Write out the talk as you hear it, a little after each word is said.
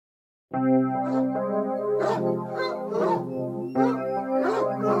Yeshua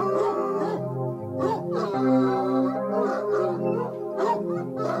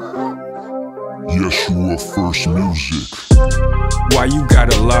First Music. Why you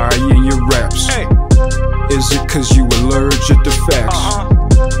gotta lie in your raps? Hey. Is it cause you allergic to facts?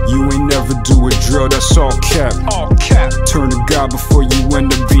 You ain't never do a drill, that's all cap. All cap. Turn to God before you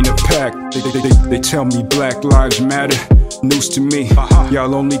end up being a pack. They tell me Black Lives Matter, news to me.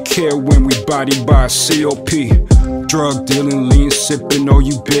 Y'all only care when we body by a COP. Drug dealing, lean sipping, oh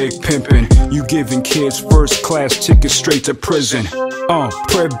you big pimpin'. You giving kids first class tickets straight to prison.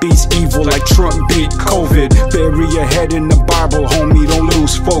 Prayer beats evil like Trump beat COVID. Bury your head in the Bible, homie, don't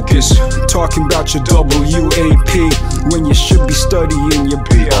lose focus. Talking about your WAP when you should be studying your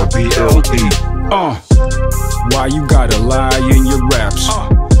BRBLE. Why you gotta lie in your raps?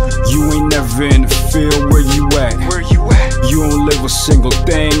 You ain't never in the field, where you at? You don't live a single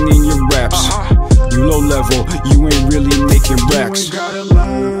thing in your raps. You low level, you ain't really making racks. You ain't gotta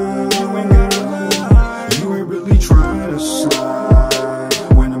lie, you ain't gotta lie. You ain't really trying to slide.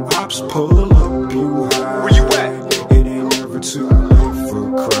 When them pops pull up, you hide. Where you at? It ain't never too late for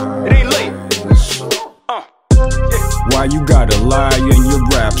crying. It ain't late. Why you gotta lie in your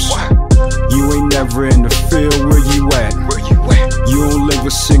raps? You ain't never in the field, where you at? You don't live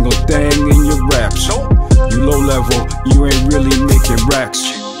a single thing in your raps. You low level, you ain't really making racks.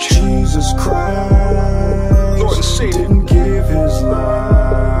 Jesus Christ, Lord and Savior, didn't give his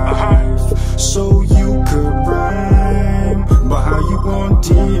life so you could rhyme. But how you want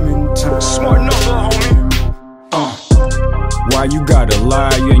demon time? Smart enough, little homie. Why you gotta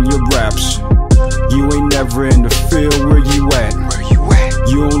lie in your raps? You ain't never in the field, where you at?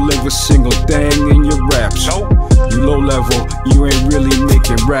 You don't live a single thing in your raps. You low level, you ain't really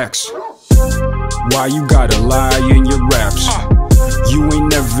making racks. Why you gotta lie in your raps? You ain't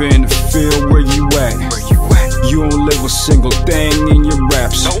never in the field, where you at? You don't live a single thing in your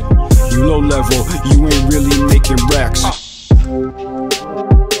raps. You low level, you ain't really making racks.